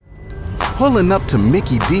Pulling up to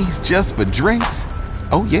Mickey D's just for drinks?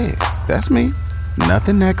 Oh yeah, that's me.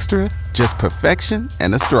 Nothing extra, just perfection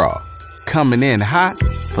and a straw. Coming in hot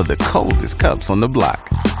for the coldest cups on the block.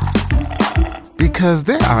 Because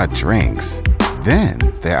there are drinks. Then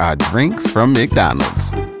there are drinks from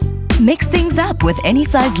McDonald's. Mix things up with any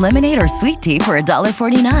size lemonade or sweet tea for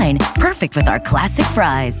 $1.49. Perfect with our classic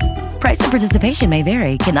fries. Price and participation may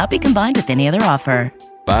vary. Cannot be combined with any other offer.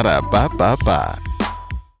 Ba-da-ba-ba-ba.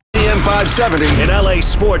 AM 570, an LA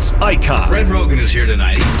sports icon. Fred Rogan is here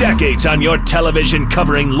tonight. Decades on your television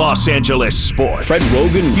covering Los Angeles sports. Fred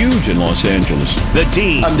Rogan, huge in Los Angeles. The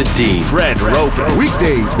Dean. I'm the Dean. Fred Rogan.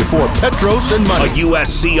 Weekdays before Petros and Money. A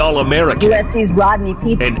USC All-American. USC's Rodney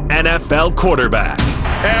Facio. An NFL quarterback.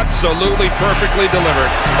 Absolutely perfectly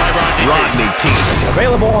delivered by Rodney Kiffin.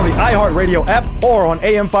 Available on the iHeartRadio app or on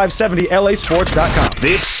AM570LAsports.com.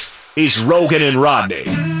 This is Rogan and Rodney.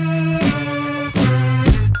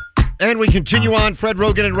 And we continue on Fred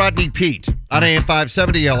Rogan and Rodney Pete on AM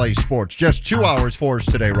 570 LA Sports. Just 2 hours for us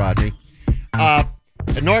today, Rodney. And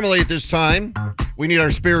normally at this time, we need our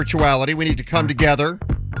spirituality. We need to come together.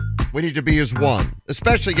 We need to be as one,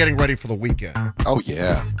 especially getting ready for the weekend. Oh,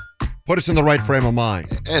 yeah. Put us in the right frame of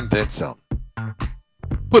mind. And then some.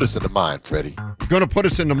 Put us in the mind, Freddie. Going to put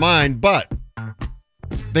us into mind, but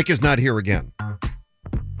Vic is not here again.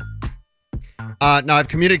 Now, I've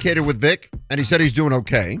communicated with Vic, and he said he's doing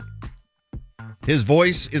okay. His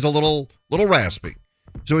voice is a little raspy.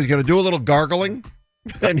 So he's going to do a little gargling,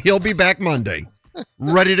 and he'll be back Monday,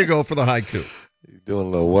 ready to go for the haiku. He's doing a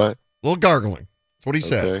little what? A little gargling. That's what he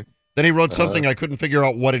said. Okay. Then he wrote something I couldn't figure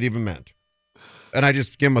out what it even meant. And I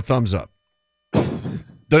just gave him a thumbs up.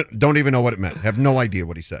 Don't even know what it meant. Have no idea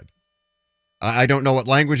what he said. I don't know what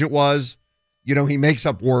language it was. You know, he makes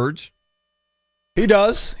up words. He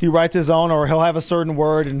does. He writes his own, or he'll have a certain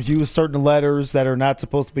word and use certain letters that are not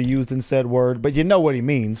supposed to be used in said word, but you know what he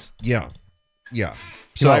means. Yeah.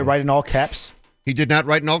 So I write in all caps? He did not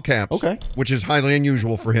write in all caps. Okay. Which is highly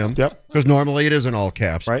unusual for him. Yep. Because normally it is in all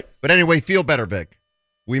caps. Right. But anyway, feel better, Vic.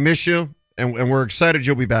 We miss you, and we're excited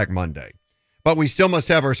you'll be back Monday. But we still must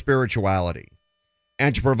have our spirituality.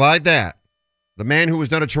 And to provide that, the man who has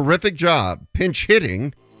done a terrific job pinch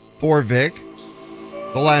hitting for Vic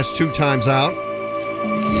the last 2 times out.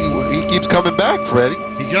 He keeps coming back, Freddie.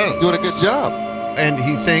 He does. He's doing a good job. And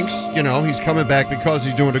he thinks, he's coming back because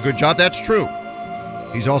he's doing a good job. That's true.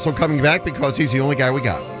 He's also coming back because he's the only guy we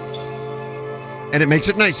got. And it makes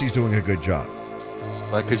it nice he's doing a good job.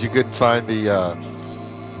 Because you couldn't find the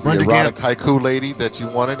erotic haiku lady that you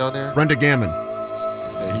wanted on there? Brenda Gammon.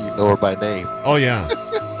 Yeah, you know her by name. Oh, yeah.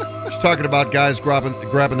 She's talking about guys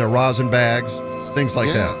grabbing their rosin bags, things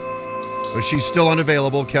like that. But she's still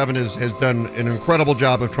unavailable. Kevin has done an incredible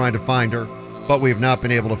job of trying to find her, but we have not been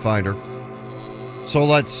able to find her. So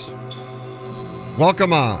let's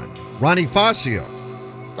welcome on Ronnie Facio.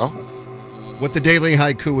 Oh. With the Daily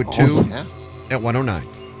Haiku at 2 at 109.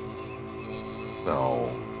 No.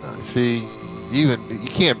 See, you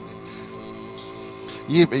can't.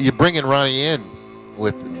 You're bringing Ronnie in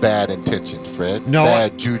with bad intentions, Fred. No.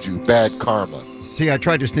 Bad juju, bad karma. See, I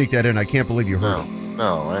tried to sneak that in. I can't believe you heard it.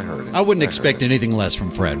 No, I heard it. I wouldn't expect anything less from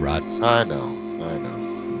Fred, Rod. I know.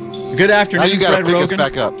 Good afternoon, now you gotta Fred pick Rogan. Us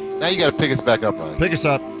back up. Now you got to pick us back up, Ronnie. Pick us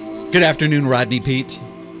up. Good afternoon, Rodney Pete.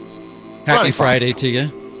 Happy Ronnie Friday Facio. to you.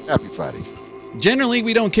 Happy Friday. Generally,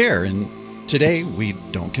 we don't care, and today we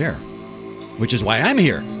don't care, which is why I'm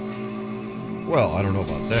here. Well, I don't know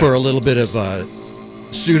about that. For a little bit of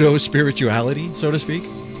pseudo-spirituality, so to speak.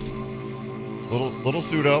 Little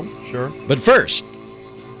pseudo, sure. But first,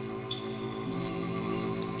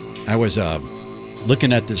 I was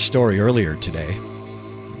looking at this story earlier today.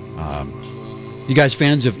 You guys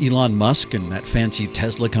fans of Elon Musk and that fancy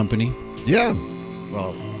Tesla company? Yeah.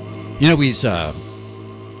 Well, he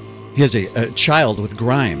has a child with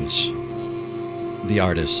Grimes, the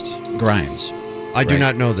artist Grimes. I do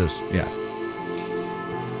not know this. Yeah.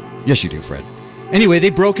 Yes, you do, Fred. Anyway,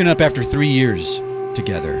 they've broken up after 3 years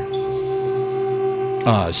together.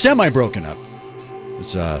 Semi-broken up.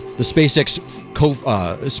 It's, the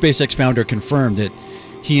SpaceX founder confirmed that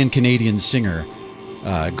he and Canadian singer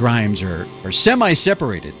Grimes are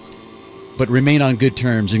semi-separated, but remain on good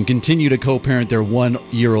terms and continue to co-parent their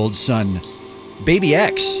 1-year-old son, Baby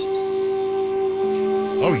X.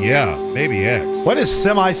 Oh, yeah, Baby X. What is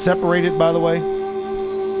semi-separated, by the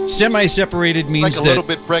way? Semi-separated means like a little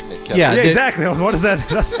bit pregnant, Kevin. Yeah, exactly. What is that?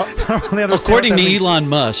 According to Elon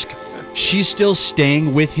Musk, she's still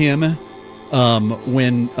staying with him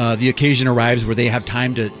when the occasion arrives where they have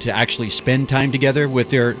time to actually spend time together with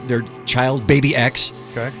their child, Baby X.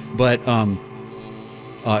 Okay. But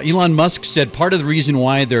Elon Musk said part of the reason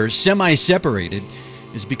why they're semi-separated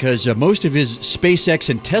is because most of his SpaceX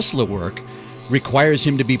and Tesla work requires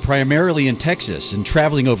him to be primarily in Texas and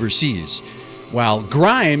traveling overseas, while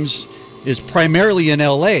Grimes is primarily in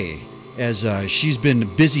LA as she's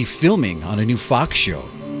been busy filming on a new Fox show.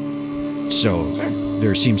 So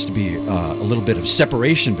there seems to be a little bit of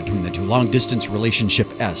separation between the two, long-distance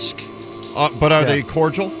relationship-esque. But are they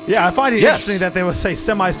cordial? Yeah, I find it interesting that they would say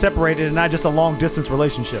semi-separated and not just a long-distance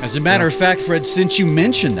relationship. As a matter of fact, Fred, since you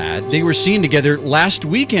mentioned that, they were seen together last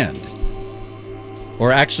weekend.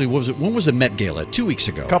 Or actually, when was the Met Gala? 2 weeks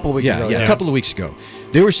ago. A couple of weeks ago. Yeah, a couple of weeks ago.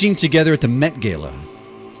 They were seen together at the Met Gala.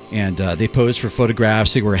 And they posed for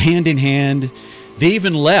photographs. They were hand in hand. They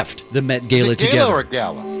even left the Met Gala together. Gala or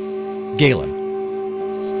gala? Gala.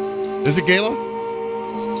 Is it gala?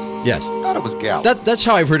 Yes. I thought it was gala. That's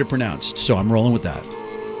how I've heard it pronounced, so I'm rolling with that.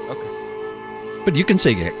 Okay. But you can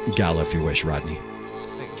say gala if you wish, Rodney.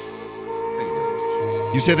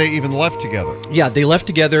 You say they even left together? Yeah, they left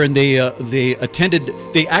together and they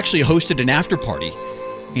actually hosted an after party.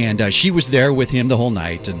 And she was there with him the whole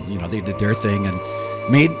night, and they did their thing and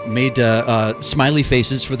made smiley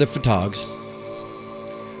faces for the photogs.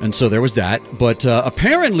 And so there was that. But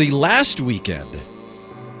apparently last weekend,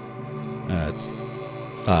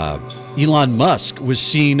 Elon Musk was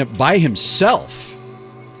seen by himself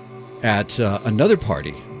at another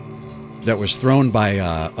party that was thrown by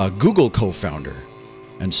a Google co-founder.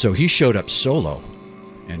 And so he showed up solo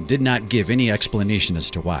and did not give any explanation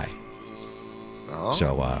as to why. Oh.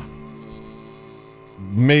 So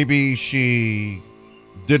maybe she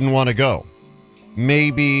didn't want to go.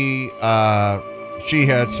 Maybe she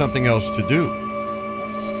had something else to do.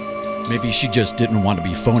 Maybe she just didn't want to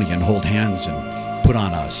be phony and hold hands and put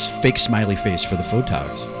on a fake smiley face for the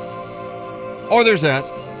photogs. Or there's that.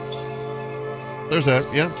 There's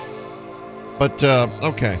that, yeah. But,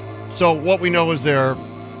 okay. So what we know is they're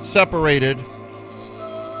separated,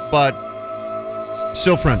 but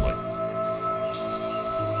still friendly.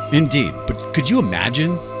 Indeed. But could you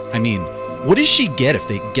imagine? I mean, what does she get if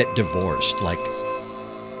they get divorced? Like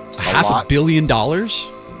 $500 million?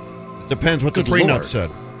 Depends what the prenup said.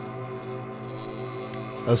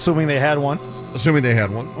 Assuming they had one. Assuming they had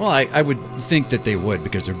one. Well, I would think that they would,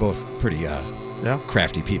 because they're both pretty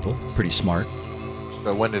crafty people, pretty smart.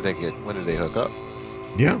 But when did they hook up?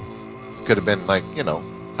 Yeah. Could have been like,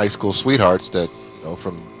 high school sweethearts that,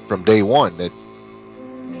 from day one that,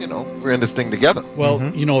 we're in this thing together. Well,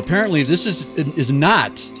 apparently this is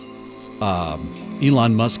not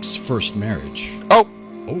Elon Musk's first marriage. Oh,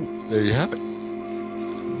 there you have it.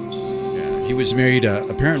 Yeah, he was married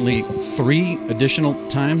apparently 3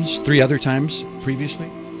 other times previously.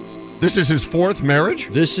 This is his 4th marriage?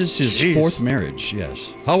 This is his 4th marriage,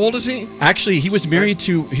 yes. How old is he? Actually, he was married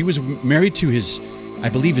to his, I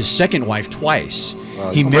believe, his second wife twice.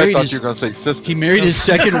 I thought you were going to say sister. He married his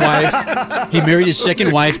second wife. He married his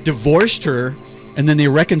second wife, divorced her, and then they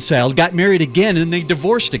reconciled, got married again, and then they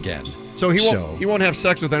divorced again. So he won't have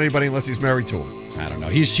sex with anybody unless he's married to him. I don't know.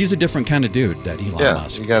 He's a different kind of dude, that Elon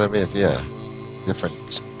Musk. You got to admit,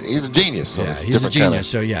 different. He's a genius. So yeah, he's a genius.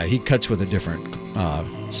 So yeah, he cuts with a different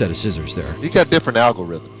set of scissors there. He got different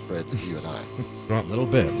algorithms, Fred, than you and I. A little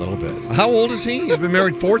bit. How old is he? He's been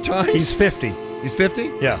married 4 times? He's 50. He's 50?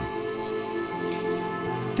 Yeah.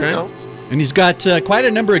 Okay. And he's got quite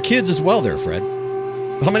a number of kids as well there, Fred.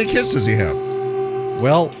 How many kids does he have?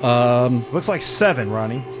 Well, looks like 7,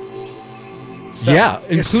 Ronnie. 7. Yeah,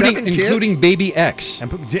 including baby X.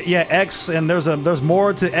 And X, and there's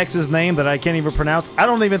more to X's name that I can't even pronounce. I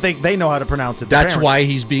don't even think they know how to pronounce it. That's why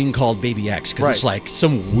he's being called baby X, because it's like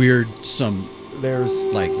some weird, there's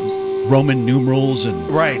like Roman numerals and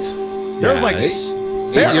There's like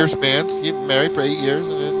 8 year spans. You've been married for 8 years,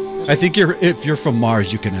 and then. I think if you're from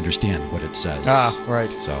Mars, you can understand what it says.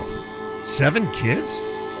 Right. So, 7 kids?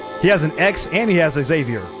 He has an X and he has a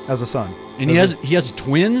Xavier as a son. And he has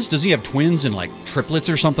twins? Does he have twins and like triplets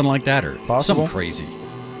or something like that, or possible? Something crazy?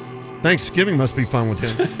 Thanksgiving must be fun with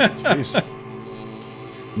him.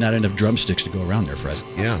 Not enough drumsticks to go around there, Fred.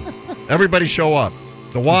 Yeah. Everybody show up.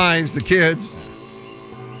 The wives, the kids.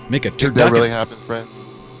 Make a turkey. Think that really happens, Fred?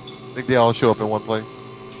 Think they all show up in one place?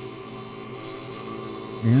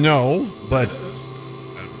 No, but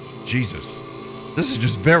Jesus, this is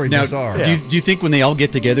just very bizarre. Do you think when they all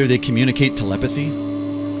get together, they communicate telepathy?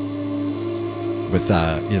 With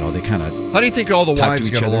they kind of. How do you think all the wives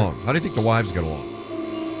get along? How do you think the wives get along?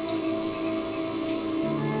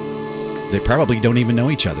 They probably don't even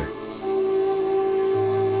know each other.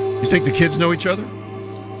 You think the kids know each other?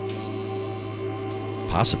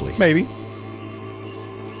 Possibly. Maybe.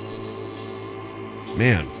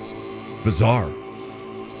 Man, bizarre.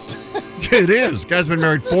 It is. Guy's been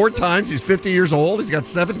married 4 times. He's 50 years old. He's got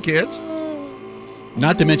 7 kids.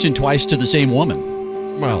 Not to mention twice to the same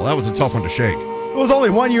woman. Well, that was a tough one to shake. It was only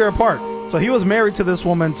 1 year apart. So he was married to this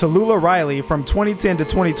woman, Tallulah Riley, from 2010 to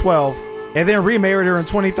 2012, and then remarried her in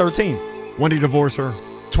 2013. When did he divorce her?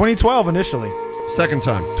 2012 initially. Second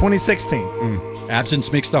time. 2016.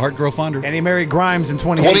 Absence makes the heart grow fonder. And he married Grimes in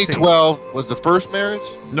 2018. 2012 was the first marriage?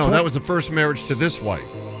 No, that was the first marriage to this wife.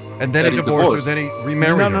 And then That he he divorced her, divorced. then he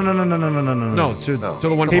remarried No, her. no. To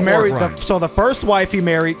the one He before married Grimes. so the first wife he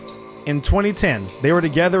married in 2010. They were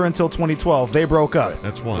together until 2012. They broke up.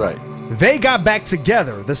 That's one. Right. They got back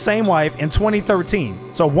together, the same wife, in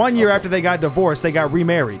 2013. So 1 year after they got divorced, they got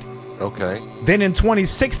remarried. Okay. Then in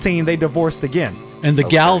 2016, they divorced again. And the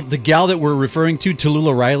gal that we're referring to,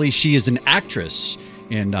 Tallulah Riley, she is an actress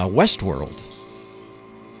in Westworld.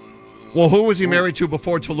 Well, who was he married to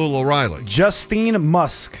before Tallulah Riley? Justine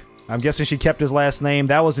Musk. I'm guessing she kept his last name.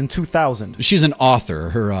 That was in 2000. She's an author.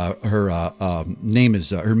 Her name is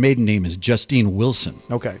her maiden name is Justine Wilson.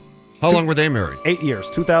 Okay. How long were they married? 8 years,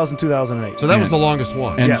 2000, 2008. So that was the longest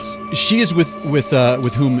one. And Yes. she is with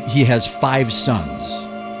whom he has 5 sons.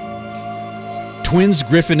 Twins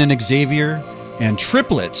Griffin and Xavier, and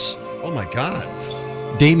triplets Oh, my God.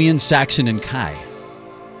 Damian, Saxon, and Kai.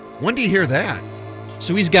 When do you hear that?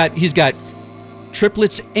 So he's got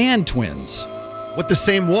triplets and twins. With the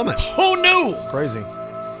same woman. Oh no! Crazy.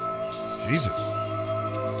 Jesus.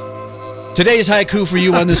 Today's haiku for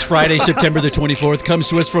you on this Friday, September the 24th, comes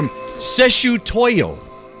to us from Seshu Toyo.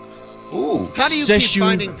 Ooh. How do you Seshu keep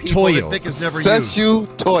finding people Toyo. that Vic has never used?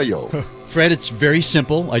 Seshu Toyo. Fred, it's very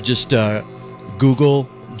simple. I just Google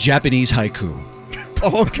Japanese haiku.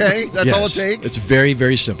 Oh, okay. That's all it Yes. takes? It's very,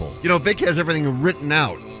 very simple. You know, Vic has everything written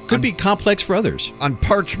out. Could be complex for others. On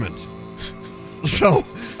parchment. So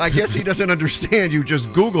I guess he doesn't understand you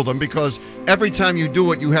just Googled them because every time you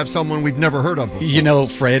do it, you have someone we've never heard of before. You know,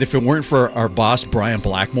 Fred, if it weren't for our boss, Brian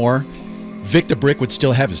Blackmore, Vic the Brick would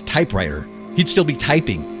still have his typewriter. He'd still be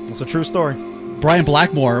typing. It's a true story. Brian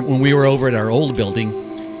Blackmore, when we were over at our old building,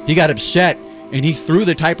 he got upset and he threw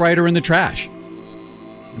the typewriter in the trash.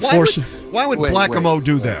 Why would Blackamo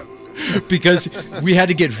do that? Because we had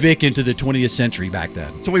to get Vic into the 20th century back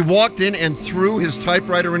then. So he walked in and threw his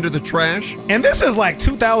typewriter into the trash? And this is like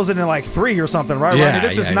 2003 or something, right? Yeah, Rodney?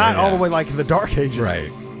 This is yeah, not yeah, all yeah. the way like in the dark ages. Right.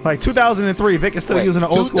 Like 2003, Vic is still using an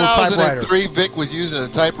old school typewriter. 2003, Vic was using a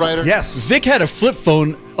typewriter? Yes. Vic had a flip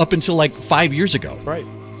phone up until like 5 years ago. Right.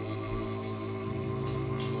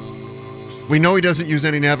 We know he doesn't use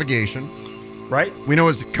any navigation. Right. We know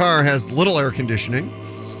his car has little air conditioning.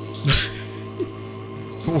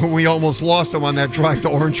 We almost lost him on that drive to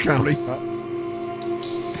Orange County.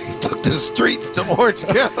 He took the streets to Orange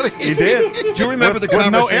County. He did. Do you remember the With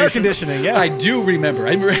conversation? no air conditioning, yeah. I do remember.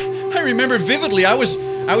 I remember vividly. I was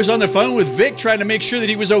on the phone with Vic trying to make sure that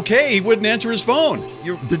he was okay. He wouldn't answer his phone.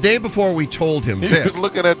 The day before we told him, He Vic. was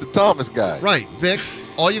looking at the Thomas guy. Right, Vic,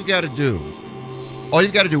 all you've got to do,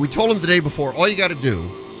 we told him the day before, all you got to do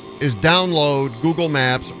is download Google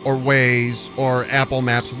Maps or Waze or Apple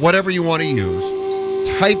Maps, whatever you want to use,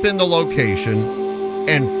 type in the location,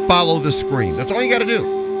 and follow the screen. That's all you got to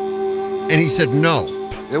do. And he said, no.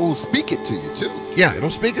 It will speak it to you, too. Yeah, it'll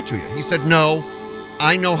speak it to you. He said, no,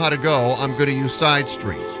 I know how to go. I'm going to use side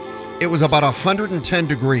streets. It was about 110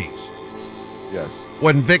 degrees Yes.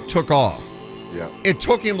 when Vic took off. Yeah. It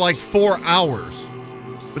took him like 4 hours,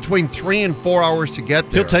 between 3 and 4 hours to get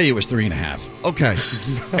there. He'll tell you it was 3.5. Okay.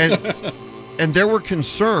 And there were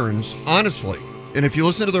concerns, honestly, and if you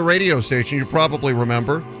listen to the radio station, you probably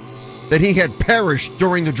remember that he had perished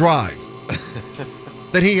during the drive.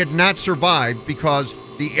 That he had not survived because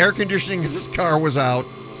the air conditioning in his car was out.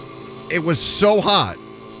 It was so hot,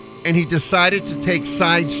 and he decided to take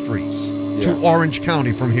side streets to Orange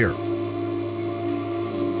County from here.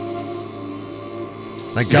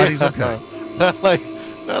 Thank God he's okay.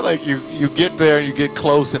 Not like you get there and you get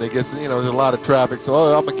close and it gets, there's a lot of traffic. So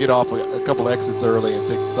I'm going to get off a couple exits early and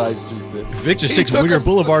take the side streets. Vic just takes Wiener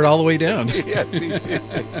Boulevard all the way down. Yes, he did.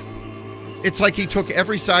 It's like he took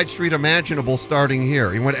every side street imaginable starting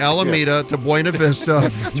here. He went Alameda to Buena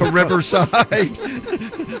Vista to Riverside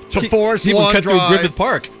to Forest He Lawn would cut Drive. through Griffith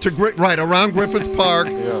Park. Right, around Griffith Park.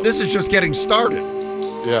 Yeah. This is just getting started.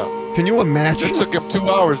 Yeah. Can you imagine? It took him 2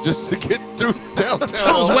 hours just to get through downtown.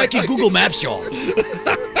 How's wacky Google Maps, y'all?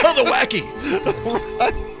 How the wacky?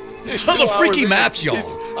 How the freaky maps, y'all?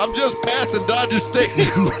 I'm just passing Dodger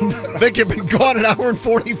Stadium. Vic, you've been gone an hour and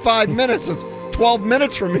 45 minutes. It's 12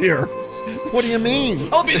 minutes from here. What do you mean?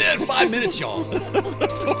 I'll be there in 5 minutes, y'all.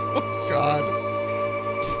 God.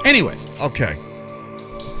 Anyway, Okay.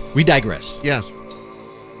 we digress. Yes.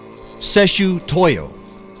 Seshu Toyo.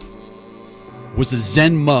 was a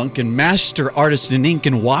Zen monk and master artist in ink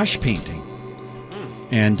and wash painting.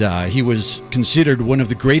 And he was considered one of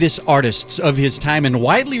the greatest artists of his time and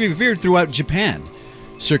widely revered throughout Japan,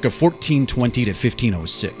 circa 1420 to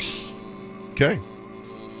 1506. Okay.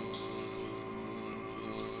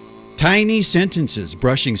 Tiny sentences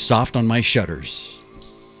brushing soft on my shutters.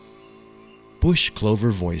 Bush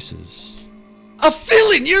clover voices. A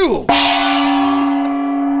feeling you!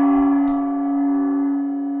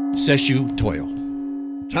 Seshu Toil.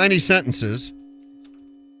 Tiny sentences.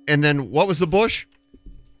 And then what was the bush?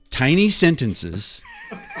 Tiny sentences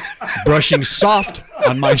brushing soft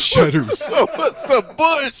on my shutters. What's the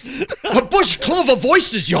bush? A bush clover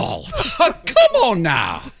voices, y'all. Come on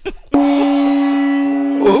now.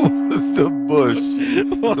 What was the bush?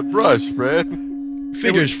 The brush, Fred.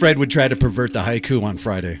 Figures Fred would try to pervert the haiku on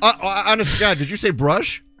Friday. Honest to God, did you say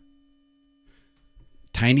brush?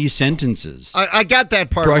 Tiny sentences. I got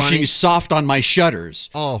that part, brushing Ronnie. soft on my shutters.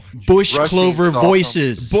 Oh. Bush Brushing clover soft on-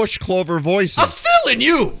 voices. Bush clover voices. A feeling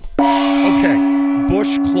you. Okay.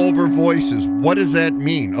 Bush clover voices. What does that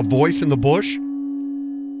mean? A voice in the bush?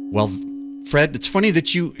 Well, Fred, it's funny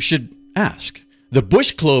that you should ask. The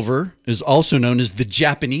bush clover is also known as the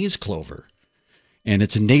Japanese clover, and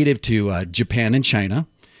it's native to Japan and China.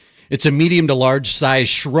 It's a medium to large size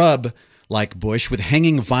shrub-like bush with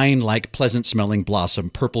hanging vine-like pleasant-smelling blossom,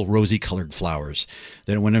 purple rosy-colored flowers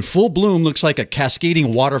that when in full bloom looks like a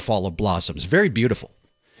cascading waterfall of blossoms. Very beautiful.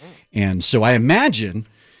 And so I imagine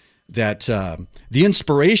that the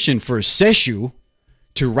inspiration for Seshu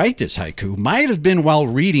to write this haiku might have been while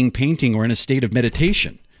reading, painting, or in a state of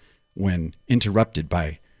meditation when interrupted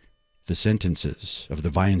by the sentences of the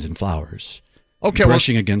vines and flowers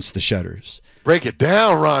brushing against the shutters. Break it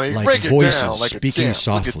down, Ronnie. Like Break voices it down. Like speaking a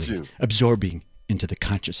champ. Look at softly, you. absorbing into the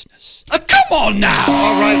consciousness. Come on now!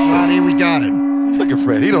 All right, Ronnie, we got it. Look at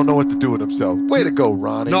Fred. He don't know what to do with himself. Way to go,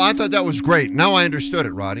 Ronnie. No, I thought that was great. Now I understood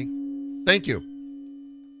it, Rodney. Thank you.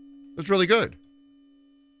 That's really good.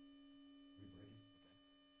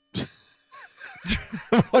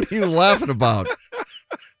 What are you laughing about?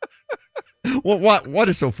 What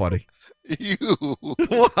is so funny? You.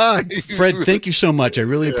 Why? Fred, thank you so much. I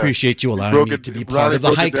really appreciate you allowing me to be part Ronnie of the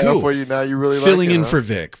broke it down for haiku. you. Now you really Filling like it, in huh? for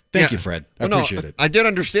Vic. Thank Yeah. you, Fred. I Well, no, appreciate it. I did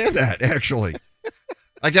understand that, actually.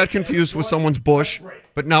 I got confused with someone's bush,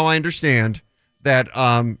 but now I understand that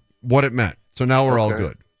what it meant. So now we're all Okay.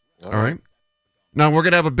 good. All right? Now we're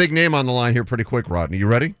going to have a big name on the line here pretty quick, Rodney. You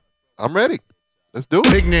ready? I'm ready. Let's do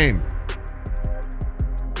it. Big name.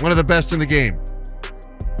 One of the best in the game.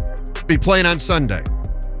 Be playing on Sunday.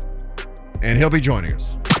 And he'll be joining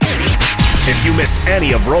us. If you missed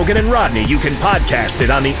any of Rogan and Rodney, you can podcast it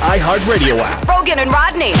on the iHeartRadio app. Rogan and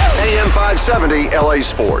Rodney. AM 570 LA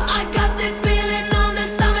Sports. I got this feeling on the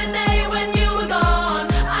summer day when you were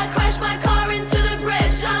gone. I crashed my car into the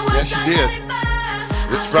bridge. Yes, you did.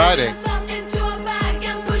 It's Friday.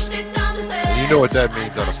 And you know what that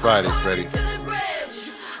means on a Friday, Freddie.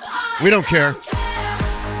 We don't care.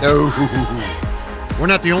 No. We're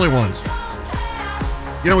not the only ones.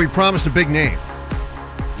 You know, we promised a big name.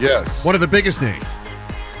 Yes. One of the biggest names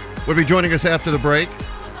will be joining us after the break.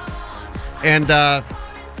 And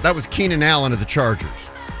that was Keenan Allen of the Chargers.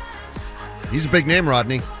 He's a big name,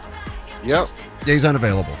 Rodney. Yep. Yeah, he's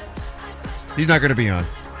unavailable. He's not going to be on.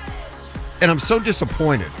 And I'm so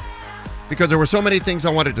disappointed because there were so many things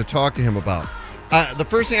I wanted to talk to him about. The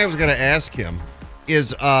first thing I was going to ask him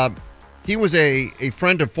is he was a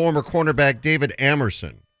friend of former cornerback David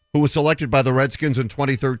Amerson, who was selected by the Redskins in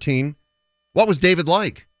 2013. What was David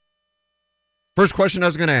like? First question I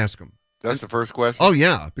was going to ask him. That's the first question? Oh,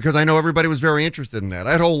 yeah, because I know everybody was very interested in that.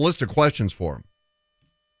 I had a whole list of questions for him.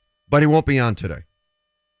 But he won't be on today.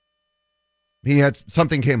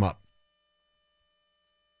 Something came up.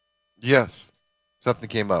 Yes. Something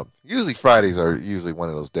came up. Usually Fridays are usually one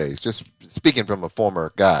of those days. Just speaking from a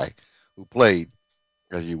former guy who played,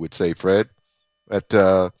 as you would say, Fred, that,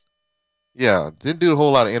 didn't do a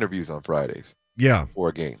whole lot of interviews on Fridays. Yeah. For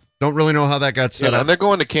a game. Don't really know how that got set up. And they're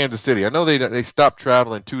going to Kansas City. I know they stopped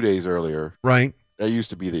traveling 2 days earlier. Right. That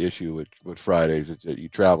used to be the issue with Fridays. That you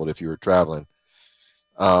traveled if you were traveling.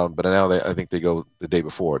 But now I think they go the day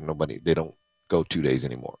before. They don't go 2 days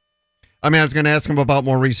anymore. I mean, I was going to ask him about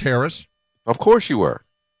Maurice Harris. Of course you were.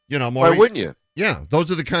 You know, Maurice. Why wouldn't you? Yeah,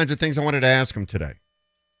 those are the kinds of things I wanted to ask him today.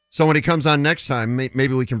 So when he comes on next time,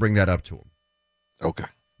 maybe we can bring that up to him. Okay.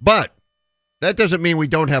 But that doesn't mean we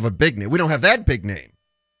don't have a big name. We don't have that big name.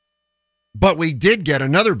 But we did get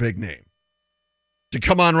another big name to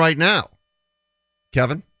come on right now.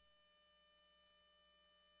 Kevin?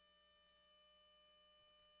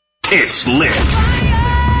 It's lit.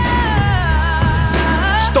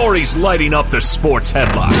 Stories lighting up the sports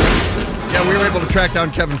headlines. Yeah, we were able to track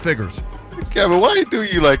down Kevin Figures. Kevin, why do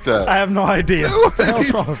you like that? I have no idea.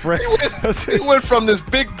 What's wrong, Fred? He went from this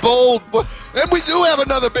big, bold, and we do have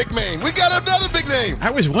another big name. We got another big name. I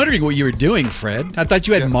was wondering what you were doing, Fred. I thought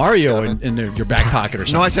you had Mario in your back pocket or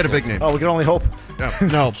something. No, I said a big name. Oh, we can only hope.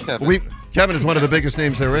 No, Kevin is one of the biggest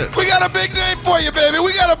names there is. We got a big name for you, baby.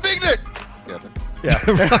 We got a big name. Kevin. Yeah.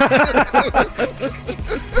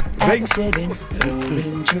 Accident, no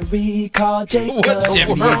injury, call Jacob.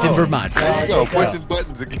 78th in Vermont. Pushing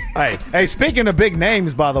buttons again. Hey, speaking of big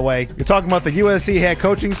names, by the way, you're talking about the USC head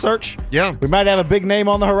coaching search? Yeah. We might have a big name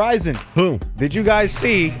on the horizon. Who? Did you guys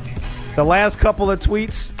see the last couple of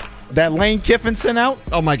tweets that Lane Kiffin sent out?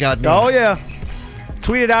 Oh, my God, no. Oh, yeah.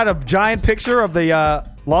 Tweeted out a giant picture of the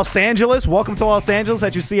Los Angeles, welcome to Los Angeles,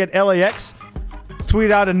 that you see at LAX.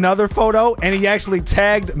 Tweeted out another photo, and he actually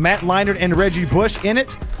tagged Matt Leinart and Reggie Bush in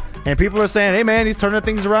it. And people are saying, hey, man, he's turning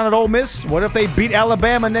things around at Ole Miss. What if they beat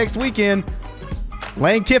Alabama next weekend?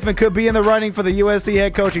 Lane Kiffin could be in the running for the USC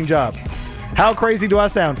head coaching job. How crazy do I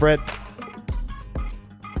sound, Fred?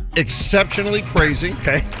 Exceptionally crazy.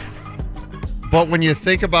 Okay. But when you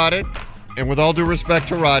think about it, and with all due respect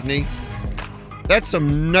to Rodney, that's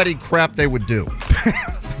some nutty crap they would do.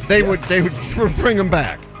 They would bring him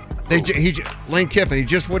back. Lane Kiffin, he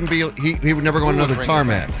just wouldn't be. He would never go on another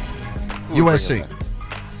tarmac. USC.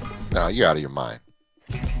 No, you're out of your mind.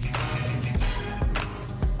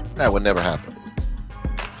 That would never happen.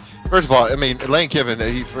 First of all, I mean, Lane Kiffin,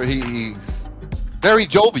 he's very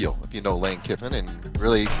jovial, if you know Lane Kiffin, and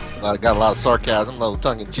really got a lot of sarcasm, a little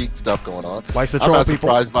tongue-in-cheek stuff going on. Likes to troll people. I'm not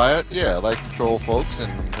surprised by it. Yeah, likes to troll folks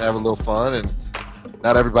and have a little fun, and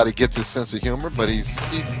not everybody gets his sense of humor, but he's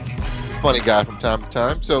a funny guy from time to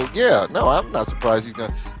time. So, yeah, no, I'm not surprised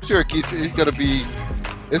I'm sure he's going to be.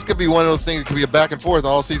 This could be one of those things that could be a back and forth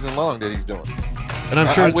all season long that he's doing. And I'm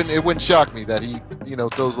sure it wouldn't shock me that he,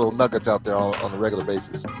 throws little nuggets out there on a regular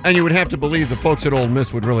basis. And you would have to believe the folks at Ole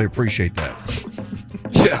Miss would really appreciate that.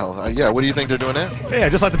 Yeah. What do you think they're doing now? Yeah,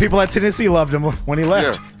 just like the people at Tennessee loved him when he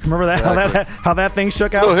left. Yeah, Remember that? exactly. How that thing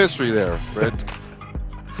shook out? A little history there, Fred.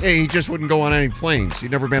 Hey, he just wouldn't go on any planes.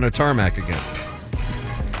 He'd never been on a tarmac again.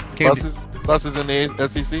 Buses in the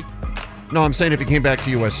SEC? No, I'm saying if he came back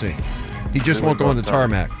to USC. He just won't go on the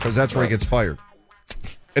tarmac because that's where he gets fired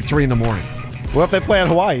at 3 a.m. What if they play in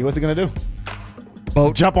Hawaii? What's he going to do?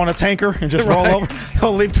 Boat. Jump on a tanker and just roll over?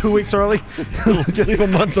 He'll leave 2 weeks early? Just leave a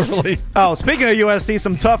month early. Oh, speaking of USC,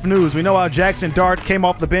 some tough news. We know how Jackson Dart came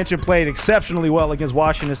off the bench and played exceptionally well against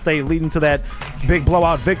Washington State, leading to that big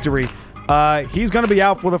blowout victory. He's going to be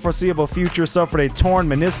out for the foreseeable future, suffered a torn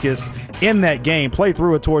meniscus in that game, played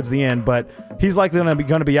through it towards the end, but he's likely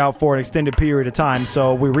going to be out for an extended period of time.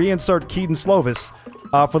 So we reinsert Keaton Slovis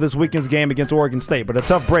for this weekend's game against Oregon State. But a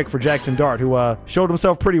tough break for Jackson Dart, who showed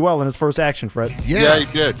himself pretty well in his first action, Fred. Yeah, he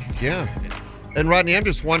did. Yeah. And Rodney, I'm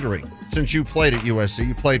just wondering, since you played at USC,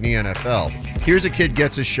 you played in the NFL, here's a kid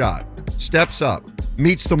gets a shot, steps up,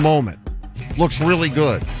 meets the moment, looks really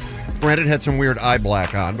good. Granted, had some weird eye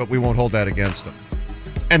black on, but we won't hold that against him.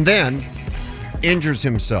 And then injures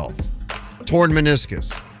himself. Torn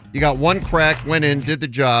meniscus. You got one crack, went in, did the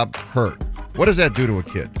job, hurt. What does that do to a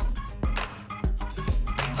kid?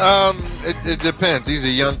 It depends. He's a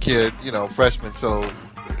young kid, freshman, so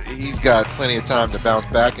he's got plenty of time to bounce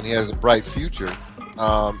back, and he has a bright future.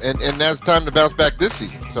 And that's time to bounce back this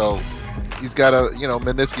season. So he's got a,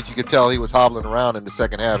 meniscus. You could tell he was hobbling around in the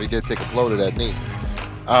second half. He did take a blow to that knee.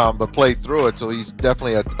 But played through it, so he's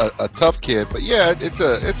definitely a tough kid. But yeah, it's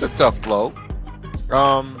a tough blow.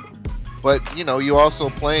 But you also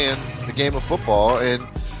playing the game of football, and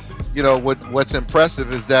what's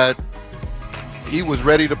impressive is that he was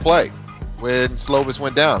ready to play when Slovis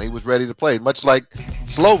went down. He was ready to play, much like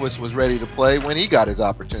Slovis was ready to play when he got his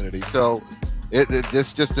opportunity. So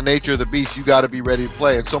it's just the nature of the beast. You got to be ready to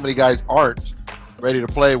play, and so many guys aren't ready to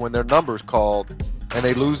play when their number's called. And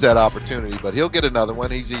they lose that opportunity, but he'll get another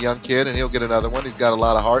one. He's a young kid, and he'll get another one. He's got a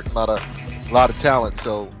lot of heart and a lot of talent,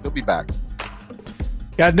 so he'll be back.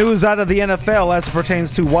 Got news out of the NFL as it pertains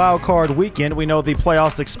to Wild Card Weekend. We know the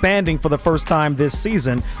playoffs expanding for the first time this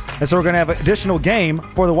season, and so we're going to have an additional game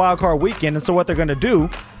for the Wild Card Weekend. And so what they're going to do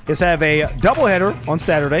is have a doubleheader on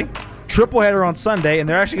Saturday, tripleheader on Sunday, and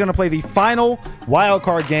they're actually going to play the final Wild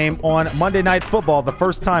Card game on Monday Night Football. The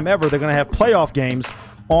first time ever they're going to have playoff games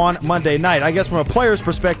on Monday night. I guess from a player's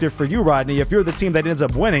perspective for you, Rodney, if you're the team that ends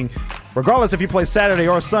up winning, regardless if you play Saturday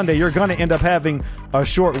or Sunday, you're going to end up having a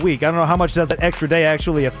short week. I don't know how much does that extra day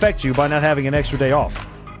actually affect you by not having an extra day off.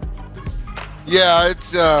 Yeah,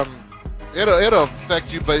 it's It'll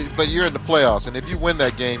affect you, but you're in the playoffs, and if you win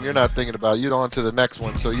that game, you're not thinking about it. You're on to the next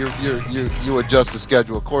one, so you adjust the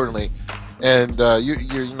schedule accordingly, and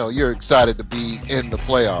you're excited to be in the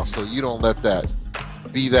playoffs, so you don't let that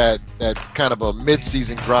be that kind of a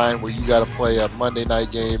mid-season grind where you got to play a Monday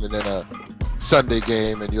night game and then a Sunday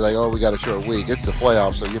game, and you're like, oh, we got a short week. It's the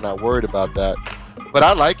playoffs, so you're not worried about that. But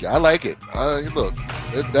I like it. Look,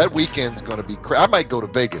 that weekend's going to be crazy. I might go to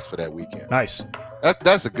Vegas for that weekend. Nice.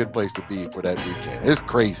 That's a good place to be for that weekend. It's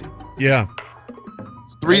crazy. Yeah.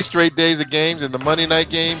 3 straight days of games and the Monday night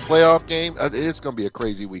game, playoff game. It's going to be a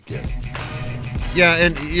crazy weekend. Yeah,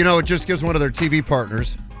 and, it just gives one of their TV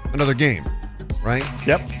partners another game, right?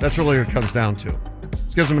 Yep. That's really what it comes down to.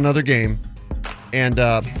 It gives them another game. And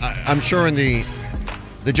I'm sure in the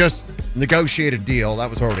just negotiated deal, that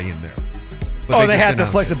was already in there. But they had the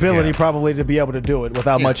flexibility probably to be able to do it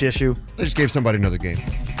without much issue. They just gave somebody another game.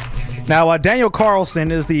 Now, Daniel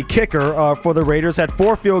Carlson is the kicker for the Raiders. Had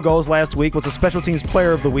 4 field goals last week, was a special teams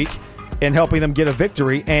player of the week in helping them get a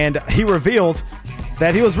victory. And he revealed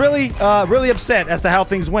that he was really upset as to how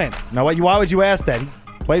things went. Now, why would you ask that? He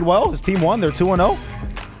played well. His team won. They're 2-0.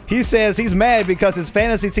 He says he's mad because his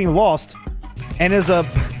fantasy team lost, and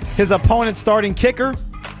his opponent's starting kicker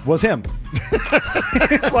was him.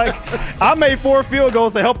 It's like, I made 4 field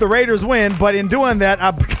goals to help the Raiders win, but in doing that,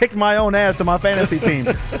 I kicked my own ass in my fantasy team.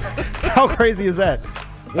 How crazy is that?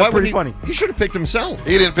 That's pretty funny. He should have picked himself.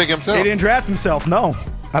 He didn't pick himself. He didn't draft himself. No.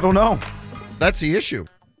 I don't know. That's the issue.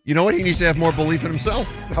 You know what? He needs to have more belief in himself.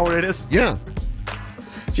 Is that what it is? Yeah.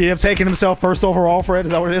 Should he have taken himself first overall, Fred?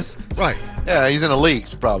 Is that what it is? Right. Yeah, he's in the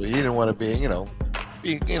leagues probably. He didn't want to be,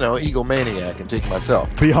 egomaniac and take myself.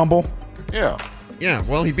 Be humble. Yeah. Yeah,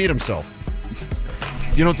 well, he beat himself.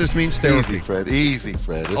 You know what this means? Therapy. Easy,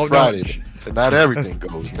 Fred. It's Friday. No. And not everything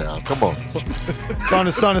goes now. Come on.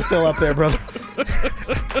 The sun is still up there, brother.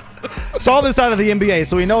 Saw this out of the NBA.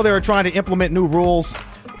 So we know they were trying to implement new rules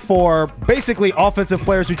for basically offensive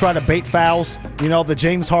players who try to bait fouls. The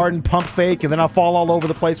James Harden pump fake, and then I fall all over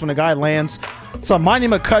the place when a guy lands. So Monty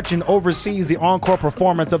McCutcheon oversees the on-court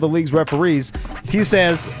performance of the league's referees. He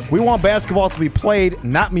says, we want basketball to be played,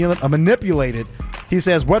 not manipulated. He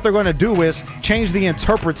says what they're going to do is change the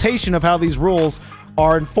interpretation of how these rules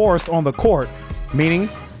are enforced on the court, meaning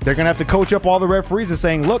they're going to have to coach up all the referees and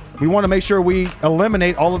saying, look, we want to make sure we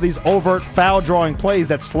eliminate all of these overt foul-drawing plays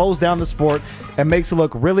that slows down the sport and makes it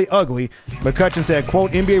look really ugly. McCutcheon said,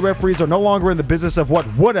 quote, NBA referees are no longer in the business of what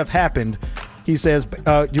would have happened. He says,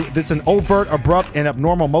 this is an overt, abrupt, and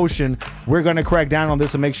abnormal motion. We're going to crack down on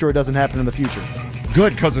this and make sure it doesn't happen in the future.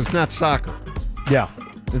 Good, because it's not soccer. Yeah.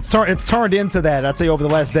 It's turned into that, I'd say, over the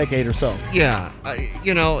last decade or so. Yeah.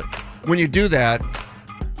 When you do that,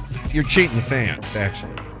 you're cheating the fans,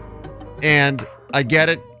 actually. And I get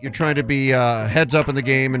it. You're trying to be heads up in the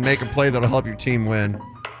game and make a play that'll help your team win.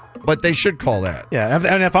 But they should call that. Yeah,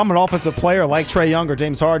 and if I'm an offensive player like Trae Young or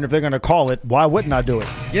James Harden, if they're going to call it, why wouldn't I do it?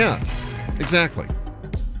 Yeah, exactly.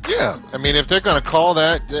 Yeah, I mean, if they're going to call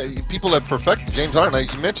that, people have perfected. James Harden,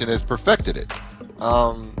 like you mentioned, has perfected it.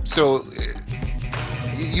 So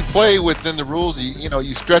you play within the rules.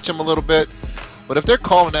 You stretch them a little bit. But if they're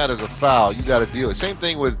calling that as a foul, you got to deal with it. Same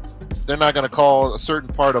thing with, they're not going to call a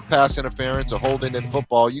certain part of pass interference or holding in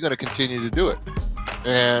football. You're going to continue to do it.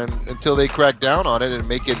 And until they crack down on it and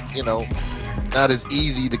make it, not as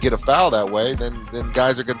easy to get a foul that way, then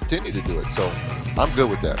guys are going to continue to do it. So I'm good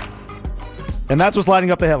with that. And that's what's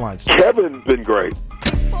lighting up the headlines. Kevin's been great.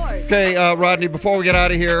 Okay, Rodney, before we get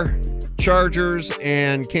out of here, Chargers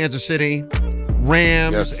and Kansas City,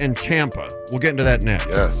 Rams and Tampa. We'll get into that next.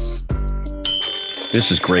 Yes. This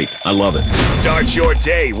is great. I love it. Start your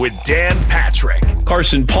day with Dan Patrick.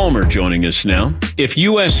 Carson Palmer joining us now. If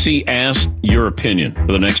USC asked your opinion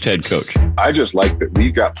for the next head coach. I just like that we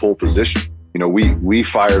got pole position. We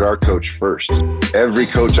fired our coach first. Every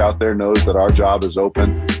coach out there knows that our job is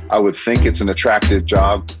open. I would think it's an attractive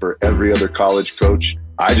job for every other college coach.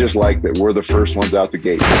 I just like that we're the first ones out the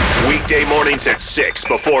gate. Weekday mornings at 6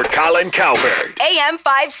 before Colin Cowherd. AM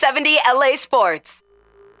 570 LA Sports.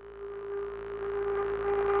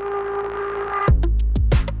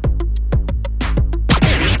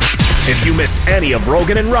 If you missed any of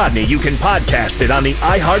Rogan and Rodney, you can podcast it on the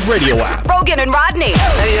iHeartRadio app. Rogan and Rodney.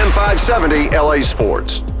 AM 570 LA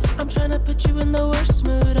Sports. I'm trying to put you in the worst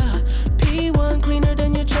mood. P1 cleaner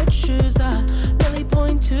than your church shoes. Really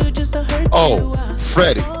point to just to hurt you. Oh,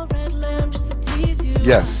 Freddie.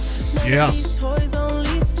 Yes. Yeah.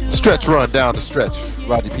 Stretch run down the stretch.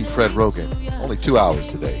 Rodney P. Fred Rogan. Only 2 hours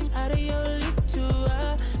today.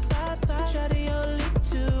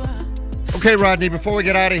 Okay, Rodney, before we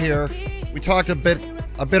get out of here, we talked a bit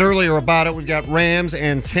a bit earlier about it. We've got Rams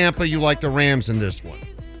and Tampa. You like the Rams in this one?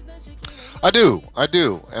 I do.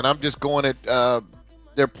 And I'm just going at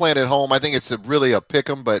they're playing at home. I think it's really a pick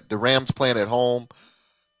 'em, but the Rams playing at home.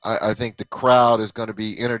 I think the crowd is going to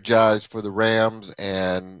be energized for the Rams,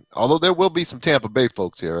 and although there will be some Tampa Bay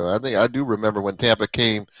folks here, I do remember when Tampa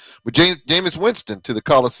came with Jameis Winston to the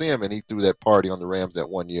Coliseum, and he threw that party on the Rams that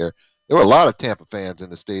one year. There were a lot of Tampa fans in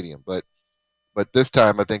the stadium, but this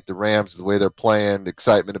time I think the Rams, the way they're playing, the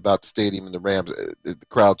excitement about the stadium and the Rams, the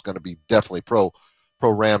crowd's going to be definitely pro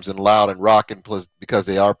Rams and loud and rocking because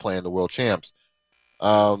they are playing the world champs.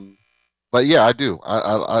 But yeah, I do.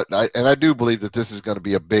 I do believe that this is going to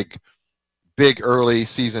be a big early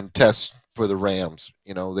season test for the Rams.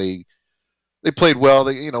 You know, they played well.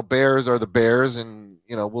 Bears are the Bears, and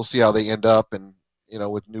we'll see how they end up. And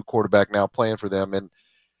with new quarterback now playing for them, and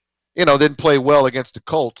didn't play well against the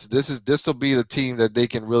Colts. This will be the team that they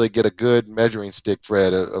can really get a good measuring stick,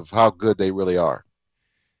 Fred, of how good they really are.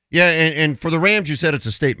 Yeah, and for the Rams, you said it's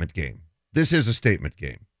a statement game. This is a statement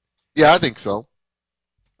game. Yeah, I think so.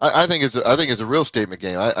 I think it's a real statement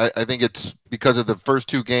game. I think it's because of the first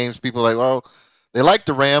two games. People are like, well, they like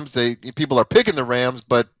the Rams. People are picking the Rams,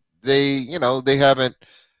 but they haven't.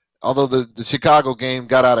 Although the Chicago game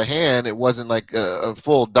got out of hand, it wasn't like a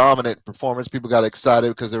full dominant performance. People got excited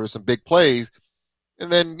because there were some big plays,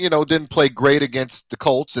 and then didn't play great against the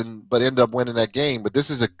Colts, but ended up winning that game. But this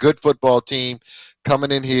is a good football team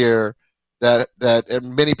coming in here that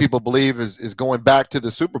many people believe is going back to the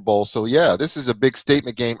Super Bowl. So, yeah, this is a big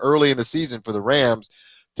statement game early in the season for the Rams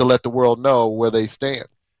to let the world know where they stand.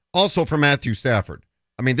 Also for Matthew Stafford.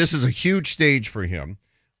 I mean, this is a huge stage for him.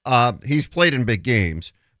 He's played in big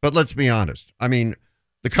games, but let's be honest. I mean,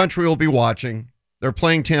 the country will be watching. They're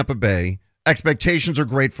playing Tampa Bay. Expectations are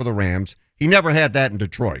great for the Rams. He never had that in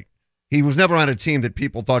Detroit. He was never on a team that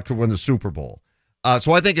people thought could win the Super Bowl.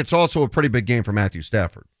 So I think it's also a pretty big game for Matthew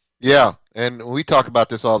Stafford. Yeah, and we talk about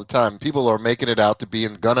this all the time. People are making it out to be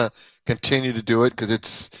and going to continue to do it because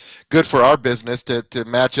it's good for our business to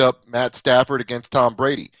match up Matt Stafford against Tom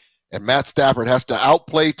Brady. And Matt Stafford has to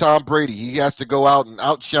outplay Tom Brady. He has to go out and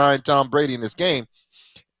outshine Tom Brady in this game.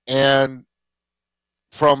 And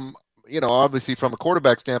from, obviously from a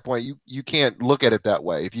quarterback standpoint, you can't look at it that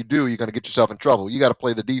way. If you do, you're going to get yourself in trouble. You got to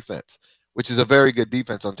play the defense, which is a very good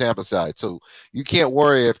defense on Tampa's side. So you can't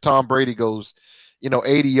worry if Tom Brady goes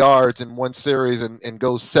 80 yards in one series and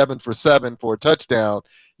goes 7 for 7 for a touchdown.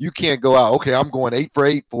 You can't go out, okay, I'm going 8 for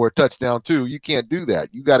 8 for a touchdown too. You can't do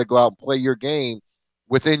that. You got to go out and play your game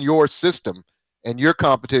within your system, and your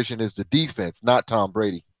competition is the defense, not Tom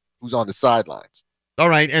Brady, who's on the sidelines. All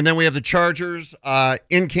right, and then we have the Chargers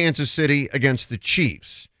in Kansas City against the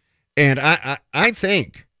Chiefs. And I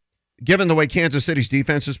think, given the way Kansas City's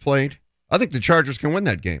defense has played, I think the Chargers can win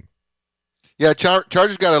that game. Yeah,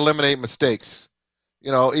 Chargers got to eliminate mistakes.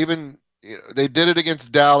 They did it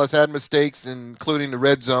against Dallas, had mistakes, including the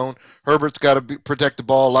red zone. Herbert's got to protect the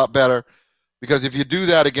ball a lot better because if you do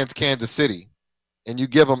that against Kansas City and you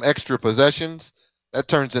give them extra possessions, that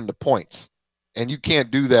turns into points. And you can't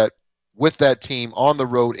do that with that team on the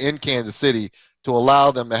road in Kansas City to allow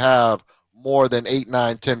them to have more than 8,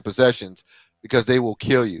 9, 10 possessions because they will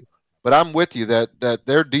kill you. But I'm with you that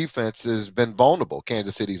their defense has been vulnerable,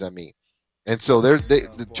 Kansas City's, I mean. And so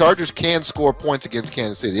the Chargers can score points against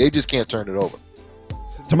Kansas City. They just can't turn it over.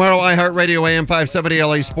 Tomorrow, iHeartRadio AM 570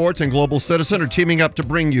 LA Sports and Global Citizen are teaming up to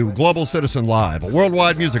bring you Global Citizen Live, a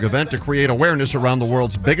worldwide music event to create awareness around the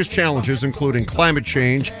world's biggest challenges, including climate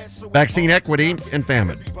change, vaccine equity, and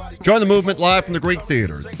famine. Join the movement live from the Greek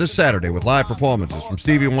Theater this Saturday with live performances from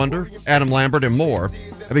Stevie Wonder, Adam Lambert, and more.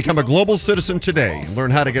 And become a Global Citizen today and learn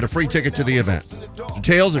how to get a free ticket to the event.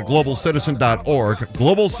 Details at globalcitizen.org.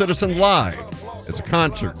 Global Citizen Live. It's a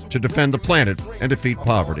concert to defend the planet and defeat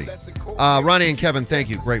poverty. Ronnie and Kevin, thank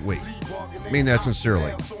you. Great week. I mean that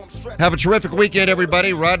sincerely. Have a terrific weekend,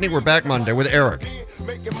 everybody. Rodney, we're back Monday with Eric.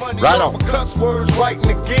 Right on. Cuss words writing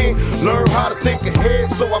again. Learn how to think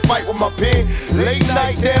ahead, so I fight with my pen. Late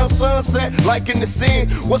night down sunset, like in the scene.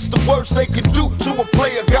 What's the worst they can do to a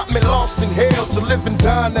player? Got me lost in hell to live and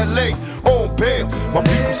die in LA on bail. My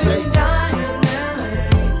people say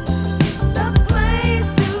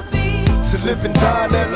to live and die in LA.